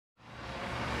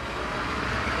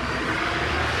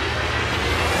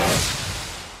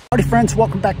Howdy friends,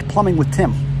 welcome back to Plumbing with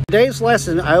Tim. Today's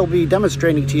lesson, I will be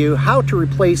demonstrating to you how to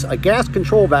replace a gas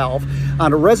control valve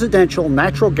on a residential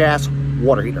natural gas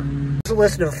water heater. Here's a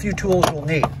list of a few tools you'll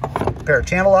need. A pair of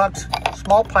channel locks,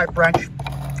 small pipe wrench,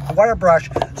 a wire brush,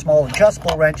 small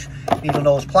adjustable wrench, needle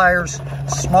nose pliers,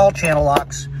 small channel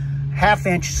locks,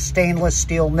 1/2-inch stainless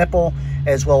steel nipple,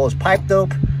 as well as pipe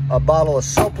dope, a bottle of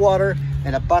soap water,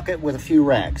 and a bucket with a few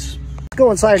rags. Let's go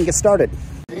inside and get started.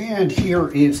 And here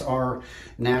is our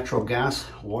natural gas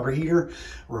water heater,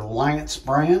 Reliance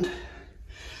brand.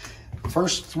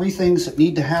 First, 3 things that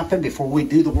need to happen before we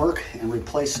do the work and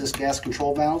replace this gas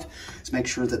control valve is make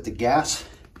sure that the gas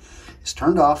is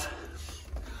turned off,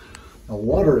 the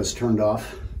water is turned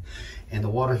off, and the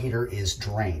water heater is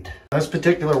drained. This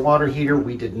particular water heater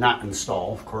we did not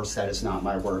install. Of course, that is not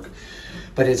my work,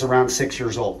 but it's around 6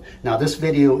 years old. Now, this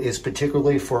video is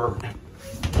particularly for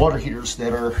water heaters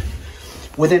that are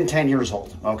within 10 years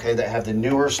old, okay, that have the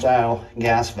newer style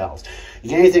gas valves. You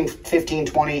get anything 15,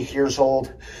 20 years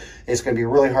old, it's going to be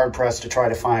really hard pressed to try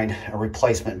to find a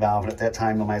replacement valve. And at that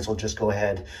time, you might as well just go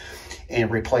ahead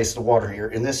and replace the water heater.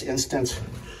 In this instance,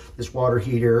 this water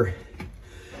heater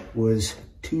was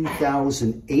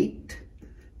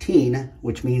 2018,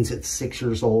 which means it's 6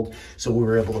 years old. So we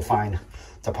were able to find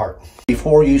the part.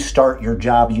 Before you start your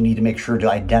job, you need to make sure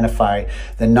to identify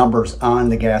the numbers on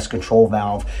the gas control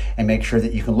valve and make sure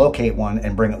that you can locate one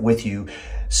and bring it with you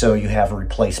so you have a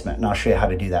replacement. And I'll show you how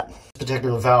to do that. This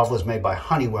particular valve was made by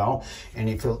Honeywell, and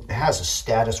it has a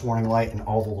status warning light and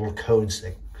all the little codes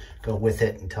that go with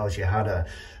it and tells you how to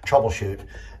troubleshoot.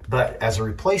 But as a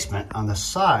replacement on the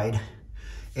side,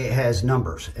 it has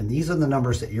numbers, and these are the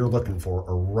numbers that you're looking for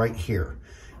are right here.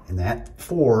 And that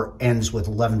 4 ends with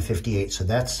 1158. So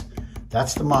that's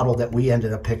the model that we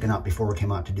ended up picking up before we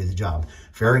came out to do the job.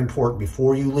 Very important,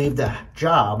 before you leave the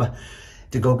job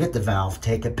to go get the valve,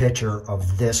 take a picture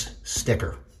of this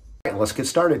sticker. Okay, let's get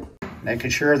started.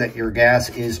 Making sure that your gas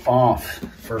is off.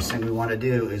 First thing we want to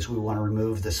do is we want to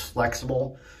remove this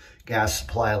flexible gas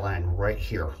supply line right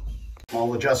here.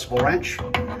 Small adjustable wrench.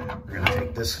 We're going to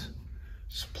take this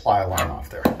supply line off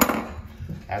there.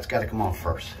 That's got to come off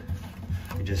first.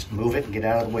 You just move it and get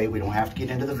out of the way. We don't have to get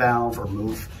into the valve or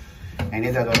move any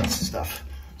of that other stuff.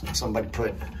 Somebody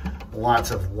put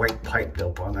lots of white pipe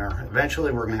dope on there.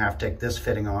 Eventually, we're going to have to take this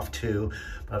fitting off too.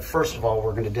 But first of all,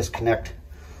 we're going to disconnect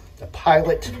the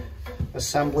pilot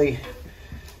assembly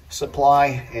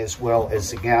supply as well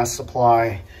as the gas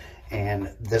supply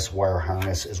and this wire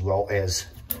harness as well as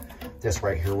this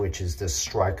right here, which is this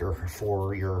striker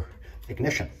for your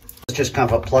ignition. It's just kind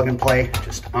of a plug and play.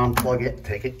 Just unplug it,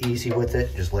 take it easy with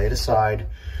it, just lay it aside.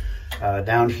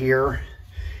 Down here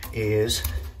is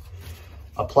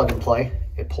a plug and play.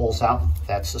 It pulls out.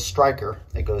 That's the striker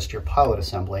that goes to your pilot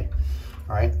assembly.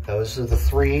 All right, those are the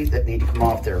 3 that need to come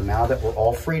off there. Now that we're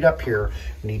all freed up here,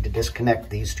 we need to disconnect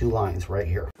these 2 lines right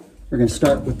here. We're going to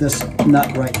start with this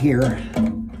nut right here.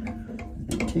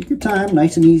 Take your time,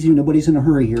 nice and easy. Nobody's in a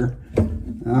hurry here.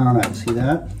 All right, see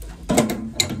that?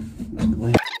 Let's go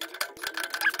ahead.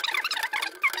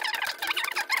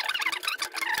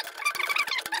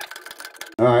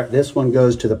 All right, this one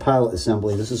goes to the pilot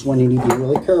assembly. This is one you need to be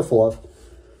really careful of.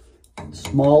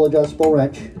 Small adjustable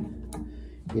wrench.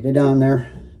 Get it on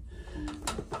there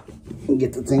and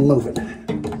get the thing moving.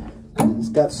 It's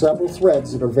got several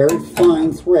threads that are very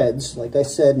fine threads. Like I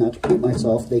said, not to repeat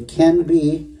myself, they can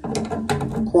be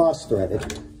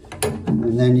cross-threaded.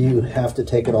 And then you have to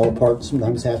take it all apart.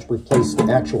 Sometimes have to replace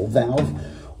the actual valve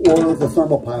or the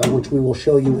thermopile, which we will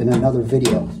show you in another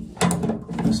video.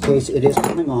 In this case, it is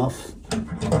coming off,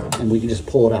 and we can just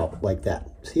pull it out like that.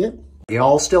 See it? You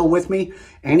all still with me?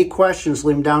 Any questions,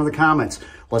 leave them down in the comments.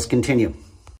 Let's continue.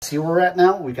 See where we're at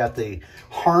now? We got the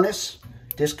harness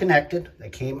disconnected.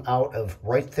 That came out of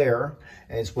right there,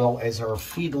 as well as our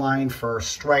feed line for our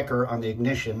striker on the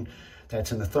ignition.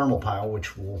 That's in the thermopile,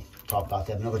 which we'll talk about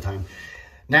that another time.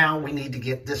 Now we need to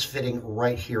get this fitting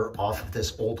right here off of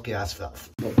this old gas valve.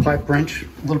 Little pipe wrench, a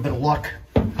little bit of luck,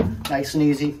 nice and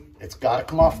easy. It's got to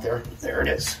come off there. There it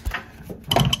is.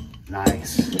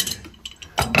 Nice.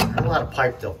 There's a lot of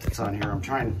pipe dope that's on here. I'm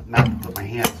trying not to put my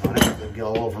hands on it. It'll get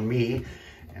all over me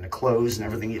and the clothes and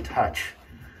everything you touch.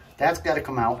 That's got to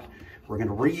come out. We're going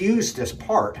to reuse this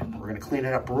part. We're going to clean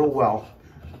it up real well.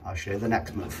 I'll show you the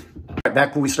next move. Right,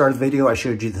 back when we started the video, I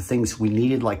showed you the things we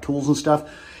needed, like tools and stuff.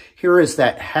 Here is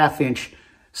that 1/2-inch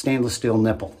stainless steel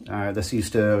nipple. This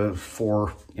used to,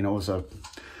 it was a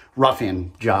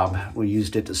rough-in job. We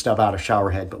used it to stub out a shower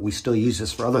head, but we still use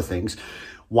this for other things.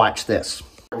 Watch this.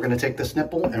 We're going to take this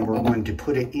nipple and we're going to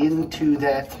put it into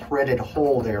that threaded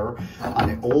hole there on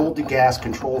the old gas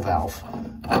control valve.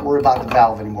 Don't worry about the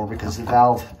valve anymore because the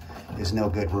valve is no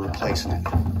good. We're replacing it.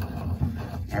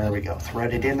 There we go.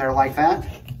 Thread it in there like that.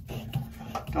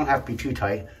 Don't have to be too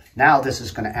tight. Now this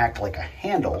is going to act like a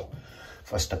handle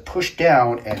for us to push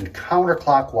down and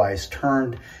counterclockwise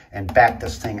turn and back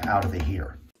this thing out of the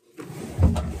heater.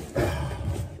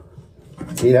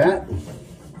 See that?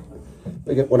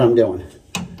 Look at what I'm doing.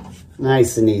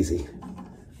 Nice and easy.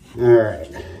 All right.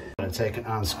 I'm going to take and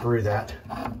unscrew that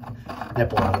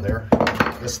nipple out of there.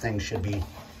 This thing should be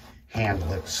hand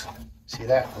loose. See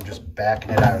that? I'm just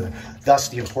backing it out of there. Thus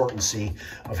the importance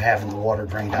of having the water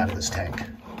drained out of this tank.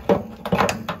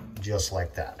 Just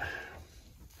like that.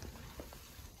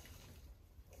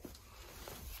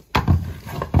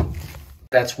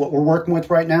 That's what we're working with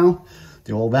right now.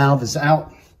 The old valve is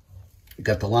out. We've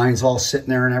got the lines all sitting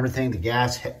there and everything. The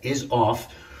gas is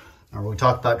off. Now, we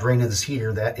talked about draining this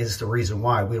heater. That is the reason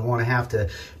why. We don't want to have to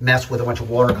mess with a bunch of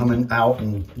water coming out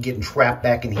and getting trapped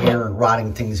back in here and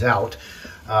rotting things out.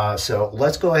 So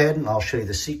let's go ahead and I'll show you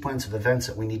the sequence of events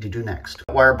that we need to do next.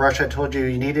 The wire brush I told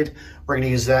you needed, we're going to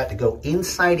use that to go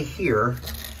inside here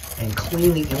and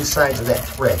clean the insides of that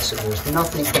thread. So there's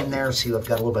nothing in there. See, I've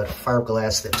got a little bit of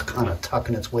fiberglass that's kind of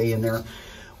tucking its way in there.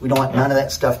 We don't want none of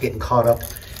that stuff getting caught up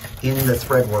in the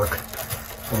thread work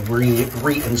when we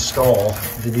reinstall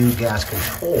the new gas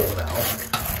control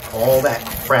valve. All that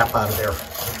crap out of there.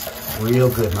 Real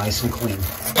good, nice and clean.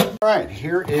 All right,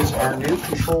 here is our new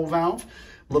control valve.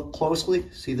 Look closely,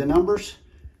 see the numbers?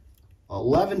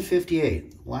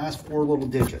 1158, last four little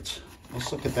digits.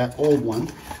 Let's look at that old one.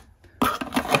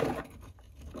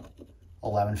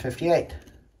 1158.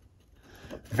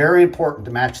 Very important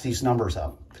to match these numbers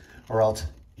up, or else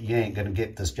you ain't gonna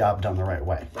get this job done the right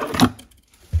way.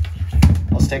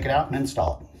 Let's take it out and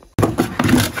install it.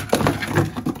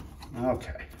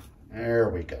 Okay, there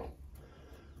we go.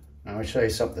 Now I'll show you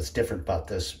something that's different about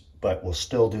this, but we'll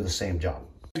still do the same job.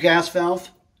 Gas valve,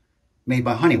 made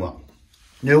by Honeywell.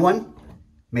 New one,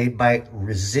 made by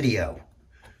Residio.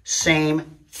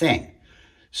 Same thing.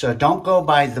 So don't go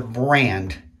by the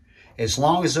brand. As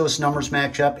long as those numbers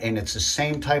match up and it's the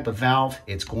same type of valve,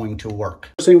 it's going to work.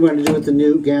 First thing we're going to do with the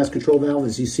new gas control valve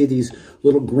is you see these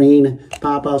little green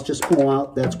pop-outs just pull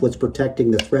out. That's what's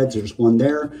protecting the threads. There's one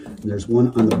there, and there's one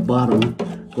on the bottom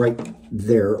right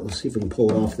there. Let's see if we can pull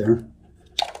it off there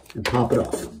and pop it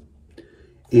off.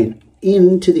 And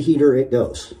into the heater it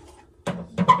goes.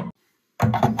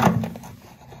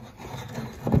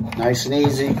 Nice and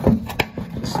easy.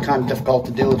 This is kind of difficult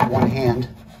to do with one hand.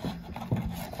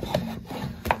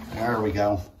 There we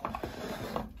go.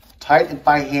 Tighten it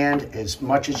by hand as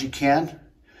much as you can.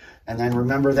 And then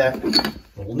remember that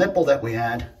little nipple that we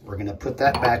had, we're going to put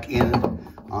that back in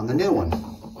on the new one.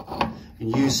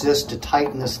 And use this to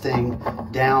tighten this thing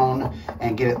down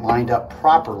and get it lined up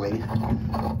properly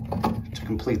to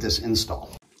complete this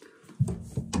install.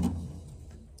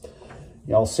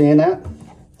 Y'all seeing that?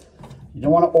 You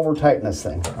don't want to over tighten this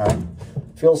thing, all right?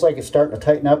 Feels like it's starting to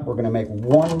tighten up. We're going to make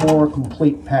one more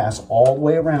complete pass all the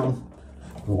way around.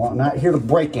 We want not here to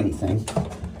break anything.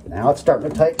 Now it's starting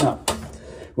to tighten up.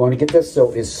 We want to get this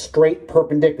so it's straight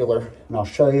perpendicular, and I'll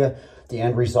show you the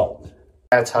end result.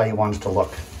 That's how you want it to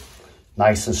look.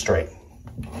 Nice and straight.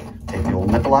 Take the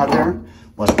old nipple out of there.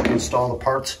 Let's install the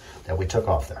parts that we took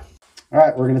off there. All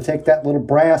right, we're going to take that little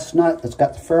brass nut that's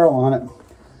got the ferrule on it,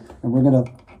 and we're going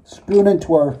to screw it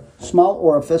into our small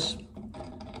orifice.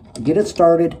 Get it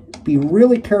started. Be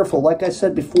really careful. Like I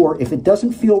said before, if it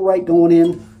doesn't feel right going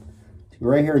in,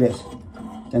 right here it is,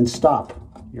 then stop.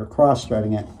 You're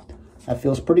cross-threading it. That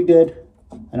feels pretty good.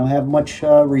 I don't have much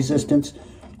resistance.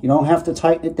 You don't have to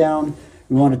tighten it down.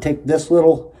 You want to take this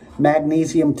little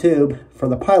magnesium tube for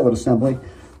the pilot assembly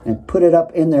and put it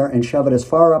up in there and shove it as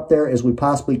far up there as we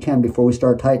possibly can before we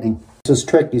start tightening. This is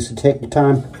tricky, so take your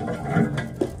time.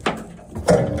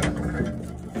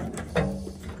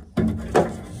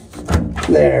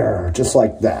 There, just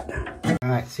like that. All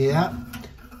right, see that?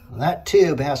 That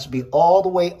tube has to be all the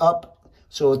way up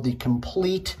so the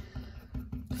complete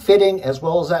fitting as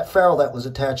well as that ferrule that was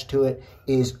attached to it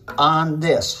is on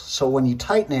this. So when you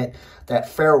tighten it, that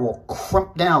ferrule will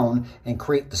crimp down and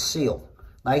create the seal.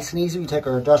 Nice and easy. We take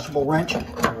our adjustable wrench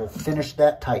and we'll finish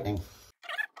that tightening.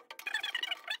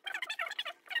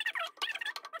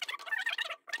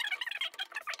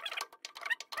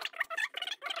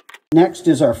 Next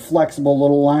is our flexible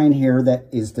little line here that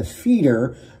is the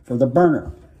feeder for the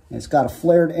burner. It's got a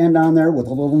flared end on there with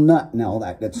a little nut and all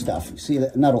that good stuff. You see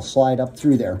that nut will slide up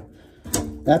through there.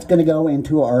 That's going to go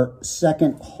into our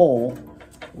second hole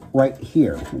right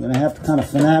here. We're going to have to kind of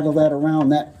finagle that around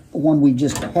that one we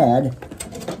just had.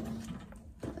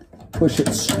 Push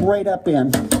it straight up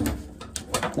in,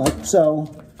 like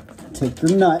so. Take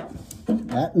your nut,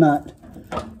 that nut,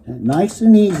 and nice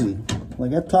and easy.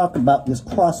 Like I talk about this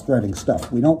cross-threading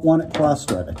stuff. We don't want it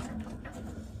cross-threaded.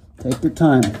 Take your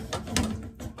time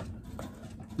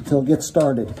until it gets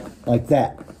started, like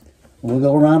that. We'll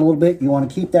go around a little bit. You want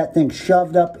to keep that thing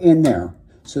shoved up in there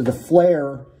so the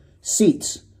flare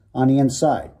seats on the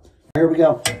inside. Here we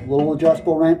go. A little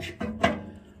adjustable wrench.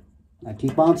 I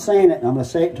keep on saying it, and I'm going to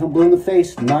say it until I'm blue in the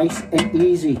face. Nice and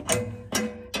easy.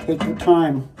 Take your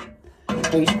time.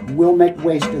 Haste will make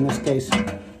waste in this case.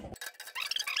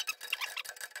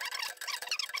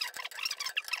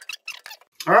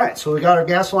 All right, so we got our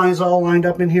gas lines all lined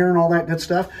up in here and all that good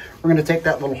stuff. We're going to take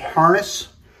that little harness.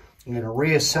 I'm going to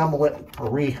reassemble it or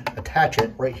reattach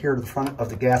it right here to the front of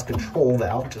the gas control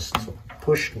valve. Just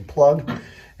push and plug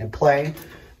and play.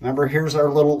 Remember, here's our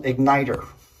little igniter.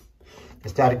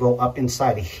 It's got to go up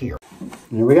inside of here. And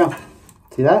there we go.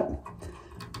 See that?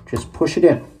 Just push it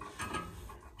in.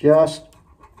 Just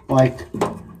like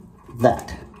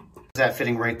that. That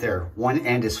fitting right there. One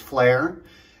end is flare,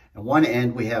 and one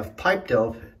end we have pipe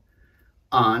dope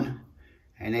on,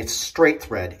 and it's straight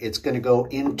thread. It's going to go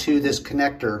into this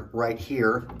connector right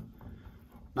here.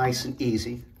 Nice and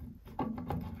easy.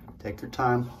 Take your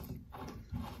time.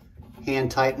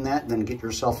 Hand tighten that, then get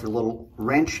yourself your little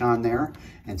wrench on there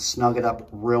and snug it up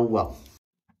real well.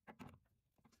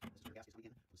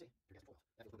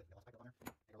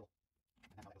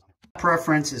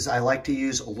 Preference is I like to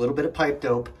use a little bit of pipe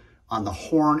dope on the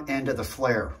horn end of the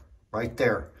flare, right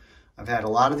there. I've had a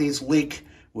lot of these leak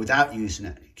without using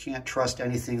it. You can't trust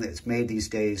anything that's made these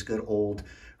days. Good old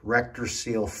Rector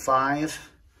Seal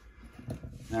 5.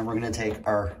 Then we're going to take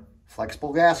our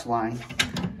flexible gas line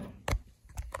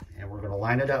and we're going to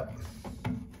line it up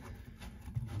and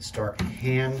start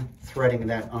hand threading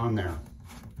that on there.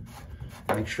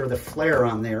 Make sure the flare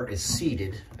on there is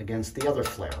seated against the other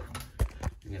flare.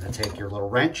 You're going to take your little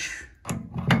wrench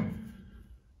and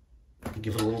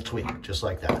give it a little tweak, just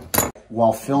like that.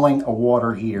 While filling a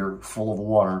water heater full of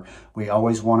water, we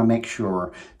always want to make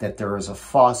sure that there is a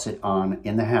faucet on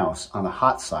in the house on the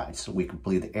hot side so we can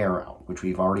bleed the air out, which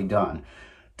we've already done.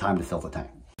 Time to fill the tank.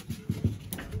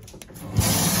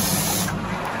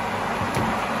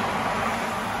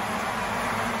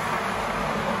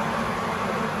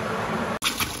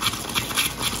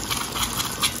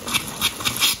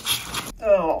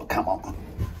 Oh, come on.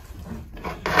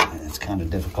 It's kind of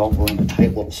difficult. We're in a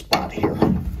tight little spot here.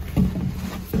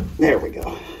 There we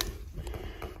go.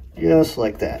 Just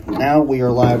like that. Now we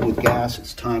are live with gas.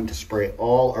 It's time to spray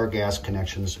all our gas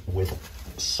connections with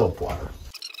soap water.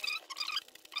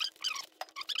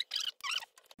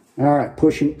 All right,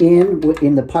 pushing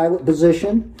in the pilot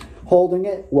position, holding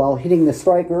it while hitting the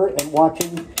striker and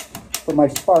watching for my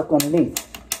spark underneath.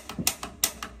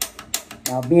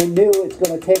 Now, being new, it's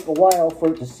going to take a while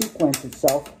for it to sequence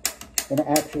itself and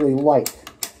actually light.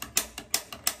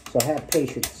 So have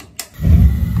patience.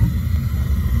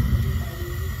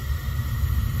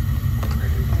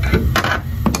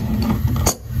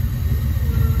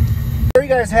 There you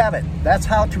guys have it. That's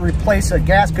how to replace a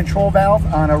gas control valve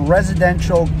on a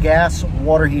residential gas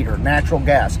water heater, natural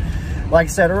gas. Like I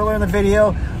said earlier in the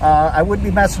video, I wouldn't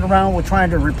be messing around with trying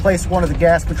to replace one of the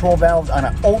gas control valves on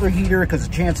an older heater because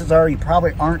the chances are you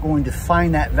probably aren't going to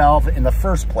find that valve in the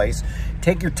first place.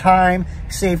 Take your time,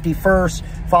 safety first,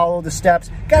 follow the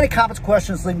steps. Got any comments,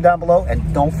 questions, leave them down below,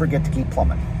 and don't forget to keep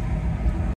plumbing.